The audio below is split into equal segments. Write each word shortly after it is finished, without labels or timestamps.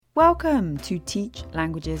Welcome to Teach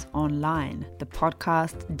Languages Online, the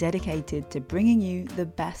podcast dedicated to bringing you the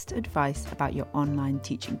best advice about your online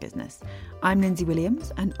teaching business. I'm Lindsay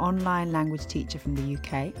Williams, an online language teacher from the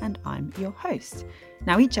UK, and I'm your host.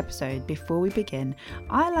 Now, each episode, before we begin,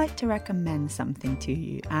 I like to recommend something to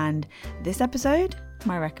you, and this episode,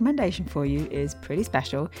 my recommendation for you is pretty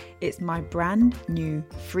special. It's my brand new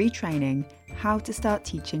free training, How to Start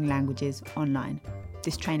Teaching Languages Online.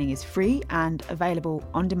 This training is free and available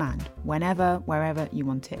on demand, whenever, wherever you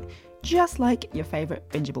want it, just like your favourite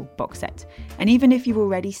bingeable box set. And even if you've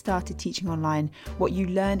already started teaching online, what you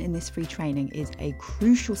learn in this free training is a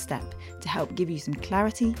crucial step to help give you some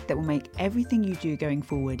clarity that will make everything you do going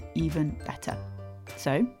forward even better.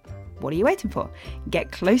 So, what are you waiting for?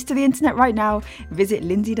 Get close to the internet right now. Visit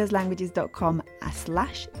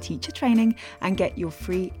lindsaydoeslanguages.com/teacher training and get your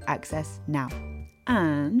free access now.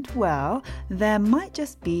 And, well, there might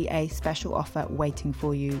just be a special offer waiting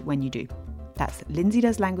for you when you do. That's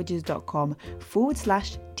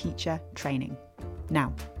lindsaydoeslanguages.com/teacher training.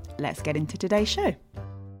 Now, let's get into today's show.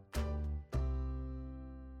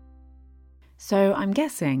 So I'm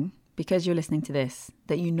guessing, because you're listening to this,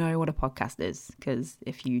 that you know what a podcast is. Because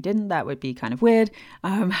if you didn't, that would be kind of weird.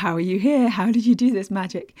 How are you here? How did you do this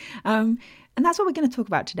magic? And that's what we're going to talk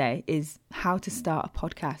about today, is how to start a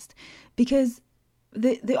podcast. Because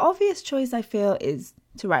the obvious choice, I feel, is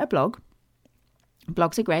to write a blog.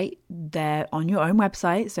 Blogs are great. They're on your own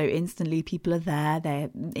website, so instantly people are there. They're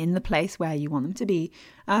in the place where you want them to be.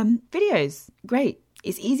 Videos, great.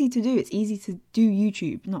 It's easy to do. It's easy to do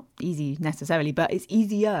YouTube. Not easy necessarily, but it's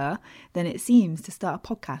easier than it seems to start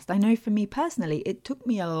a podcast. I know for me personally, it took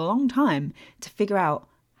me a long time to figure out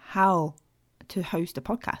how to host a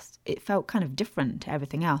podcast. It felt kind of different to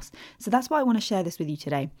everything else. So that's why I want to share this with you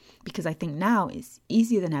today, because I think now it's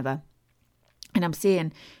easier than ever. And I'm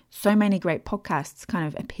seeing so many great podcasts kind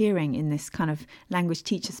of appearing in this kind of language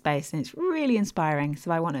teacher space, and it's really inspiring.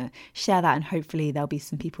 So I want to share that, and hopefully there'll be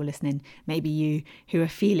some people listening, maybe you, who are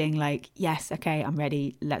feeling like, yes, okay, I'm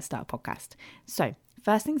ready, let's start a podcast. So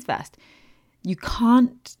first things first, you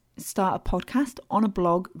can't start a podcast on a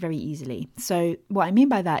blog very easily. So what I mean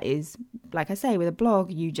by that is, like I say, with a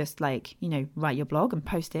blog, you just write your blog and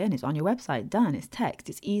post it, and it's on your website, done. It's text,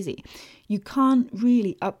 it's easy. You can't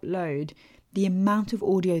really upload the amount of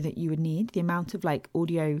audio that you would need, the amount of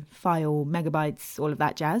audio file, megabytes, all of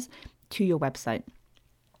that jazz, to your website.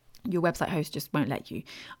 Your website host just won't let you.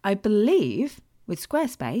 I believe with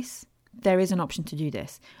Squarespace, there is an option to do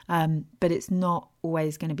this, but it's not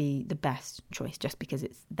always going to be the best choice just because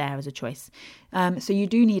it's there as a choice. So you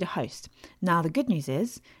do need a host. Now, the good news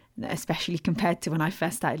is, especially compared to when I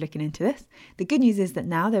first started looking into this, the good news is that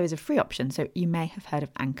now there is a free option. So you may have heard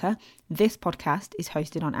of Anchor. This podcast is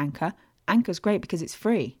hosted on Anchor. Anchor's great because it's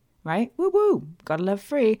free, right? Woo woo, gotta love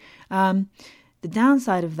free. The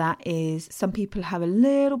downside of that is some people have a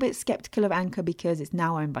little bit skeptical of Anchor because it's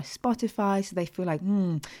now owned by Spotify. So they feel like,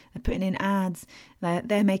 they're putting in ads.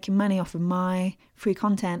 They're making money off of my free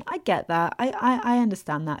content. I get that. I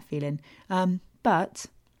understand that feeling. But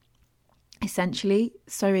essentially,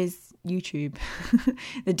 so is YouTube.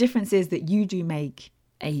 The difference is that you do make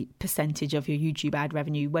a percentage of your YouTube ad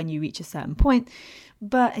revenue when you reach a certain point,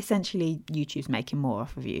 but essentially YouTube's making more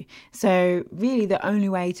off of you. So really the only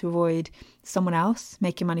way to avoid someone else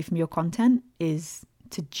making money from your content is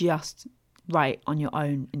to just write on your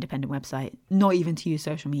own independent website, not even to use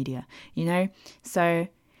social media, So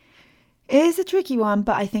it is a tricky one,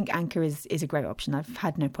 but I think Anchor is a great option. I've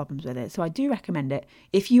had no problems with it, so I do recommend it.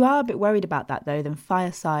 If you are a bit worried about that though, then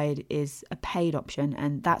Fireside is a paid option,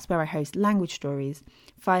 and that's where I host language stories.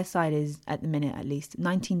 Fireside is, at the minute at least,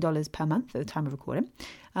 $19 per month at the time of recording.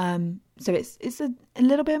 So it's a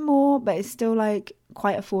little bit more, but it's still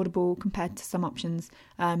quite affordable compared to some options.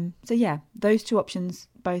 So yeah, those two options,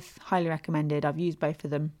 both highly recommended. I've used both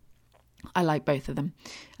of them. I like both of them.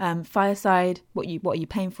 Fireside, what are you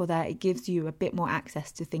paying for there? It gives you a bit more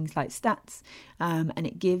access to things like stats, and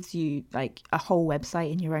it gives you a whole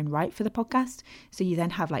website in your own right for the podcast. So you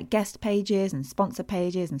then have guest pages and sponsor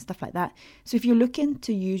pages and stuff like that. So if you're looking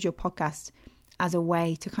to use your podcast as a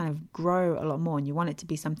way to kind of grow a lot more, and you want it to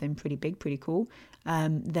be something pretty big, pretty cool,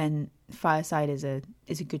 then Fireside is a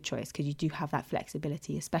good choice because you do have that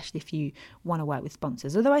flexibility, especially if you want to work with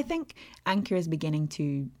sponsors. Although I think Anchor is beginning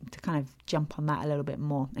to kind of jump on that a little bit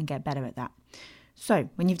more and get better at that. So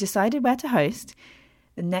when you've decided where to host,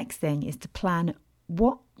 the next thing is to plan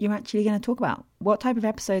what you're actually going to talk about. What type of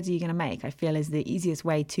episodes are you going to make? I feel is the easiest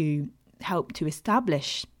way to help to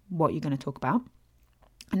establish what you're going to talk about.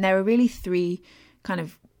 And there are really three kind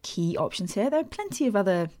of key options here. There are plenty of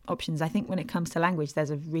other options. I think when it comes to language, there's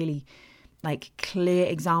a really like clear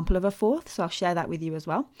example of a fourth, so I'll share that with you as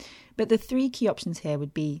well. But the 3 key options here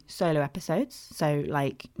would be solo episodes. So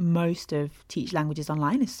like most of Teach Languages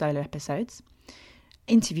Online is solo episodes.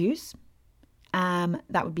 Interviews,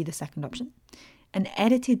 that would be the second option. An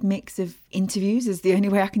edited mix of interviews is the only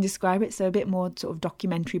way I can describe it. So a bit more sort of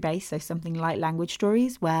documentary based. So something like Language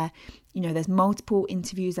Stories, where, there's multiple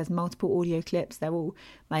interviews, there's multiple audio clips. They're all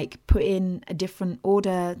like put in a different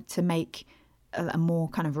order to make a more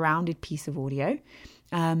kind of rounded piece of audio.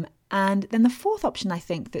 And then the fourth option, I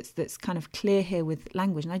think that's kind of clear here with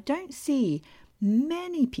language, and I don't see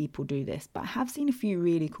many people do this, but I have seen a few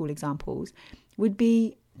really cool examples, would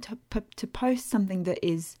be to post something that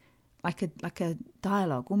is like a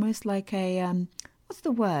dialogue, almost like a what's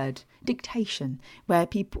the word? Dictation, where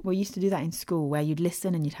we used to do that in school, where you'd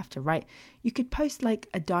listen and you'd have to write. You could post like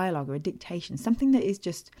a dialogue or a dictation, something that is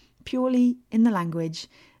just purely in the language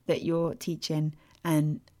that you're teaching,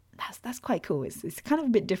 and that's quite cool. It's kind of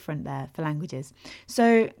a bit different there for languages.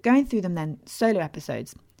 So going through them then, solo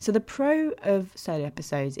episodes. So the pro of solo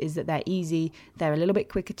episodes is that they're easy, they're a little bit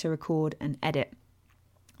quicker to record and edit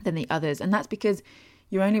than the others, and that's because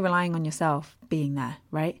you're only relying on yourself being there,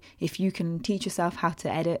 right? If you can teach yourself how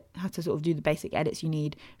to edit, how to sort of do the basic edits you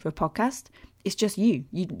need for a podcast, it's just you.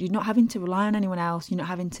 You're not having to rely on anyone else. You're not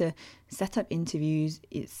having to set up interviews.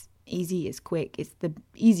 It's easy, it's quick. It's the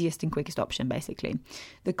easiest and quickest option, basically.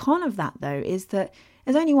 The con of that, though, is that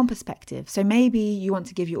there's only one perspective. So maybe you want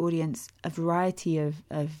to give your audience a variety of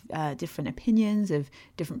different opinions, of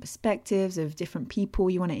different perspectives, of different people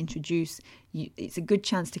you want to introduce. It's a good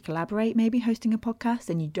chance to collaborate, maybe hosting a podcast,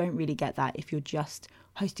 and you don't really get that if you're just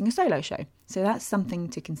hosting a solo show. So that's something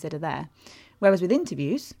to consider there. Whereas with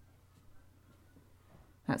interviews,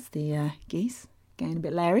 that's the geese getting a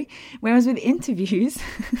bit leery. Whereas with interviews,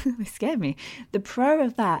 they scared me. The pro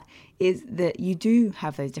of that is that you do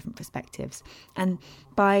have those different perspectives. And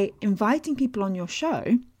by inviting people on your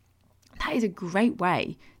show, that is a great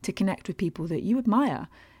way to connect with people that you admire,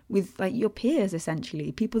 with like your peers,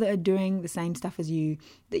 essentially, people that are doing the same stuff as you,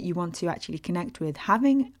 that you want to actually connect with.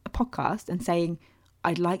 Having a podcast and saying,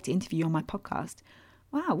 I'd like to interview you on my podcast.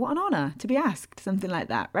 Wow, what an honor to be asked, something like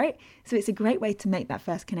that, right? So it's a great way to make that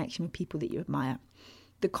first connection with people that you admire.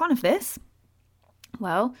 The con of this,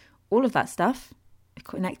 well, all of that stuff,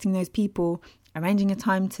 connecting those people, arranging a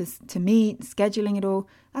time to meet, scheduling it all,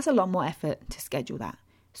 that's a lot more effort to schedule that.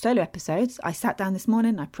 Solo episodes, I sat down this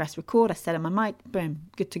morning, I pressed record, I set up my mic, boom,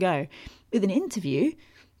 good to go. With an interview,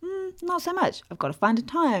 not so much. I've got to find a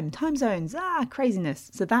time zones,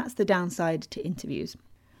 craziness. So that's the downside to interviews.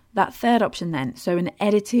 That third option then, so an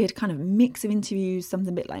edited kind of mix of interviews, something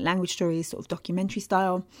a bit like Language Stories, sort of documentary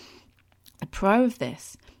style. A pro of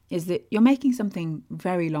this is that you're making something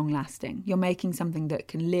very long lasting. You're making something that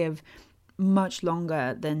can live much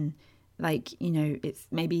longer than it's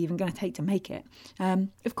maybe even going to take to make it.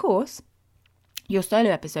 Of course, your solo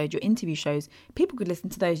episode, your interview shows, people could listen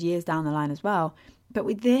to those years down the line as well. But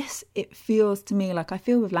with this, it feels to me like I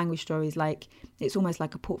feel with Language Stories, like it's almost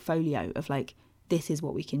like a portfolio of like, this is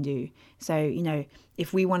what we can do. So,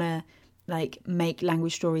 if we want to make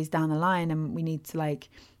Language Stories down the line and we need to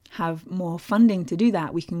have more funding to do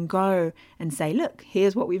that, we can go and say, look,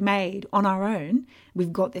 here's what we've made on our own.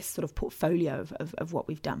 We've got this sort of portfolio of what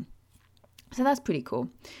we've done. So that's pretty cool.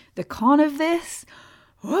 The con of this,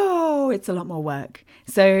 whoa, it's a lot more work.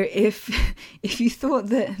 So if you thought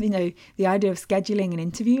that, the idea of scheduling an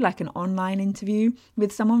interview, like an online interview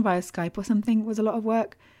with someone via Skype or something, was a lot of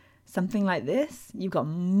work, something like this, you've got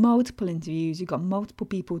multiple interviews, you've got multiple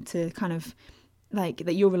people to kind of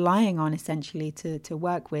that you're relying on essentially to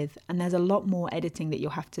work with. And there's a lot more editing that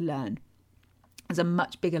you'll have to learn. There's a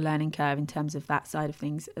much bigger learning curve in terms of that side of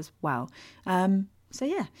things as well. So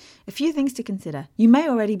yeah, a few things to consider. You may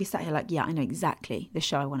already be sat here like, yeah, I know exactly the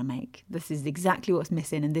show I want to make. This is exactly what's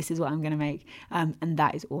missing and this is what I'm going to make. And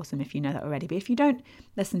that is awesome if you know that already. But if you don't,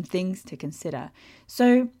 there's some things to consider.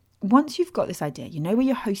 So once you've got this idea, you know where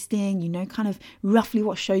you're hosting, you know kind of roughly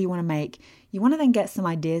what show you want to make, you want to then get some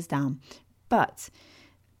ideas down. But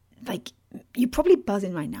you're probably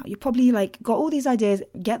buzzing right now. You're probably got all these ideas,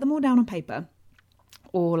 get them all down on paper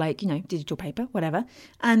or digital paper, whatever.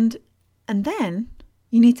 And then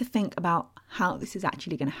you need to think about how this is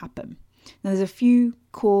actually going to happen. Now, there's a few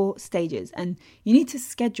core stages and you need to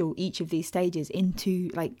schedule each of these stages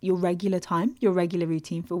into your regular time, your regular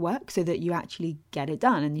routine for work so that you actually get it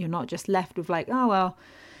done and you're not just left with oh, well,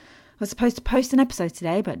 I was supposed to post an episode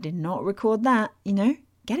today, but did not record that,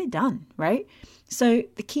 get it done, right? So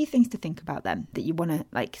the key things to think about then that you want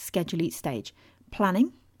to schedule each stage: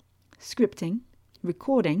 planning, scripting,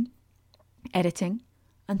 recording, editing,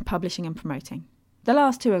 and publishing and promoting. The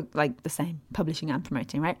last two are like the same, publishing and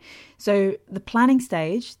promoting, right? So the planning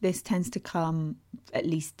stage, this tends to come, at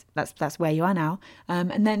least that's where you are now.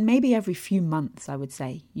 And then maybe every few months, I would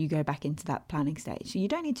say, you go back into that planning stage. So you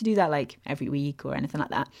don't need to do that like every week or anything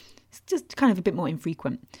like that. It's just kind of a bit more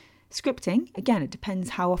infrequent. Scripting, again, it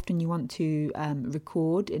depends how often you want to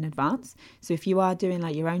record in advance. So if you are doing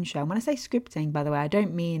like your own show, and when I say scripting, by the way, I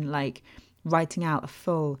don't mean like writing out a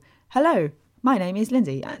full, hello, my name is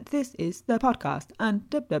Lindsay, and this is the podcast, and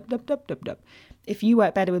dub, dub, dub, dub, dub, dub. If you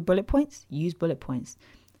work better with bullet points, use bullet points.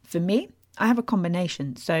 For me, I have a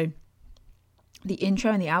combination. So the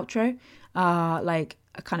intro and the outro are like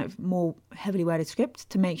a kind of more heavily worded script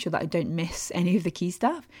to make sure that I don't miss any of the key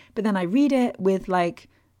stuff. But then I read it with like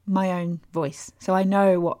my own voice. So I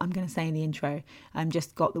know what I'm going to say in the intro. I've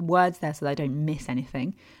just got the words there so that I don't miss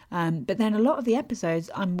anything. But then a lot of the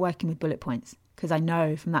episodes, I'm working with bullet points, because I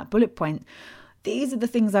know from that bullet point, these are the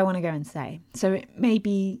things I want to go and say. So it may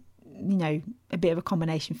be, a bit of a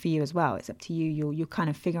combination for you as well. It's up to you. You'll kind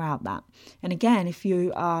of figure out that. And again, if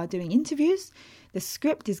you are doing interviews, the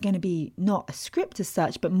script is going to be not a script as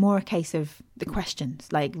such, but more a case of the questions,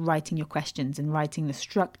 like writing your questions and writing the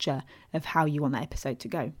structure of how you want that episode to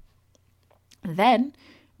go. Then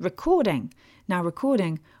recording. Now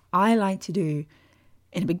recording, I like to do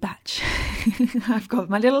in a big batch. I've got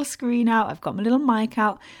my little screen out, I've got my little mic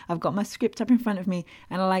out, I've got my script up in front of me,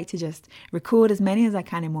 and I like to just record as many as I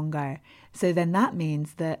can in one go. So then that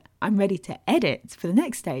means that I'm ready to edit for the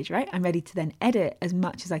next stage, right? I'm ready to then edit as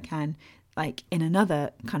much as I can, like in another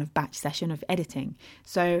kind of batch session of editing.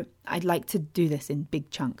 So I'd like to do this in big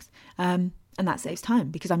chunks. And that saves time,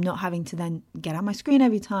 because I'm not having to then get on my screen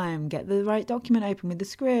every time, get the right document open with the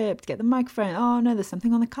script, get the microphone. Oh no, there's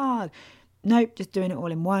something on the card. Nope, just doing it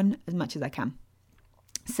all in one as much as I can.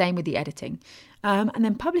 Same with the editing. And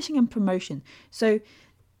then publishing and promotion. So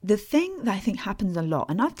the thing that I think happens a lot,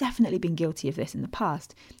 and I've definitely been guilty of this in the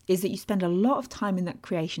past, is that you spend a lot of time in that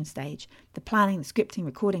creation stage, the planning, the scripting,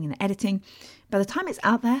 recording, and the editing. By the time it's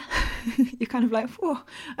out there, you're kind of like, oh,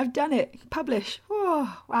 I've done it, publish,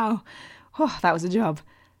 oh, wow, oh, that was a job.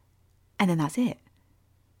 And then that's it.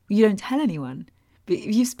 You don't tell anyone. But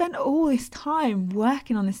you've spent all this time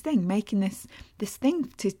working on this thing, making this thing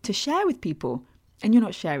to share with people, and you're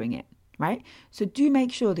not sharing it, right? So do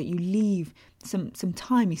make sure that you leave some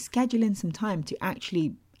time, you schedule in some time to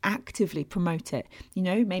actually actively promote it.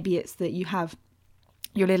 Maybe it's that you have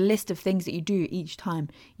your little list of things that you do each time.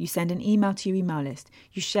 You send an email to your email list.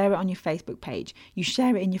 You share it on your Facebook page. You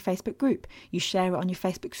share it in your Facebook group. You share it on your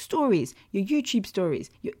Facebook stories, your YouTube stories,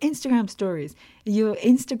 your Instagram stories, you do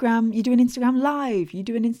an Instagram live, you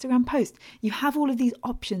do an Instagram post. You have all of these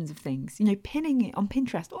options of things, pinning it on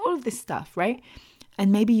Pinterest, all of this stuff, right?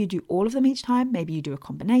 And maybe you do all of them each time. Maybe you do a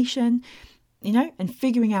combination, and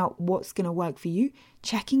figuring out what's going to work for you,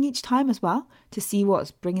 checking each time as well to see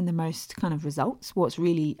what's bringing the most kind of results, what's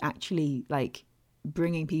really actually like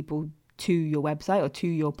bringing people to your website or to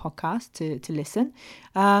your podcast to listen.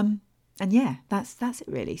 And yeah, that's it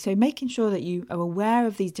really. So making sure that you are aware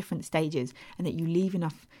of these different stages and that you leave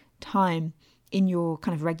enough time in your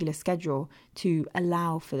kind of regular schedule to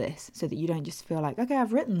allow for this, so that you don't just feel like, okay,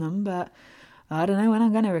 I've written them, but I don't know when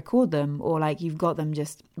I'm going to record them, or like you've got them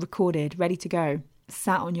just recorded, ready to go,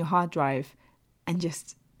 sat on your hard drive, and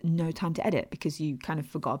just no time to edit because you kind of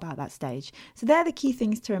forgot about that stage. So they're the key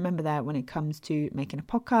things to remember there when it comes to making a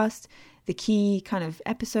podcast, the key kind of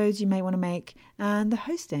episodes you may want to make, and the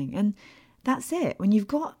hosting. And that's it. When you've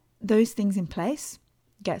got those things in place,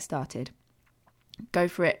 get started. Go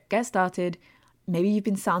for it. Get started. Maybe you've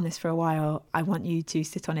been sat on this for a while. I want you to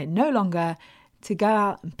sit on it no longer, to go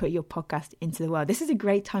out and put your podcast into the world. This is a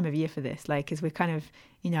great time of year for this, like, because we're kind of,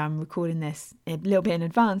 I'm recording this a little bit in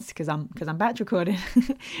advance because I'm batch recording.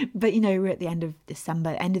 But, we're at the end of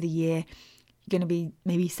December, end of the year. You're going to be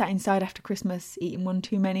maybe sat inside after Christmas, eating one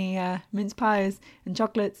too many mince pies and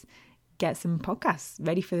chocolates. Get some podcasts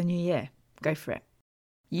ready for the new year. Go for it.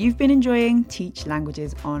 You've been enjoying Teach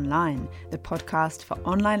Languages Online, the podcast for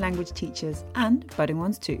online language teachers and budding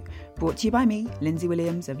ones too, brought to you by me, Lindsay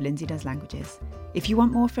Williams of Lindsay Does Languages. If you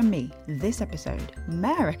want more from me this episode,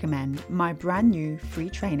 may I recommend my brand new free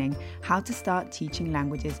training, How to Start Teaching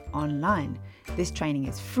Languages Online. This training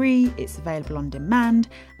is free, it's available on demand,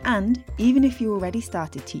 and even if you already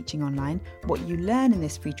started teaching online, what you learn in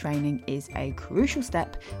this free training is a crucial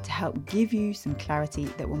step to help give you some clarity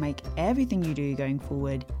that will make everything you do going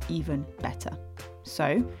forward even better.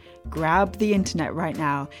 So grab the internet right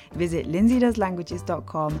now. Visit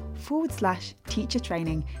lindsaydoeslanguages.com/teacher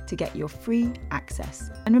training to get your free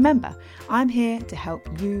access. And remember, I'm here to help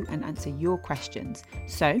you and answer your questions.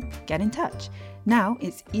 So get in touch. Now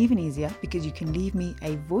it's even easier because you can leave me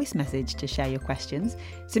a voice message to share your questions.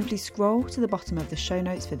 Simply scroll to the bottom of the show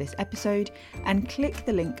notes for this episode and click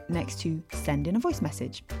the link next to send in a voice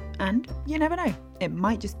message. And you never know, it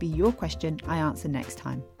might just be your question I answer next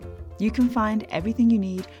time. You can find everything you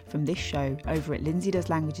need from this show over at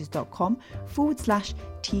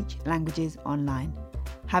lindsaydoeslanguages.com/teach languages online.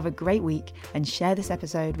 Have a great week and share this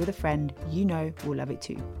episode with a friend you know will love it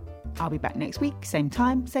too. I'll be back next week, same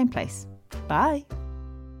time, same place. Bye.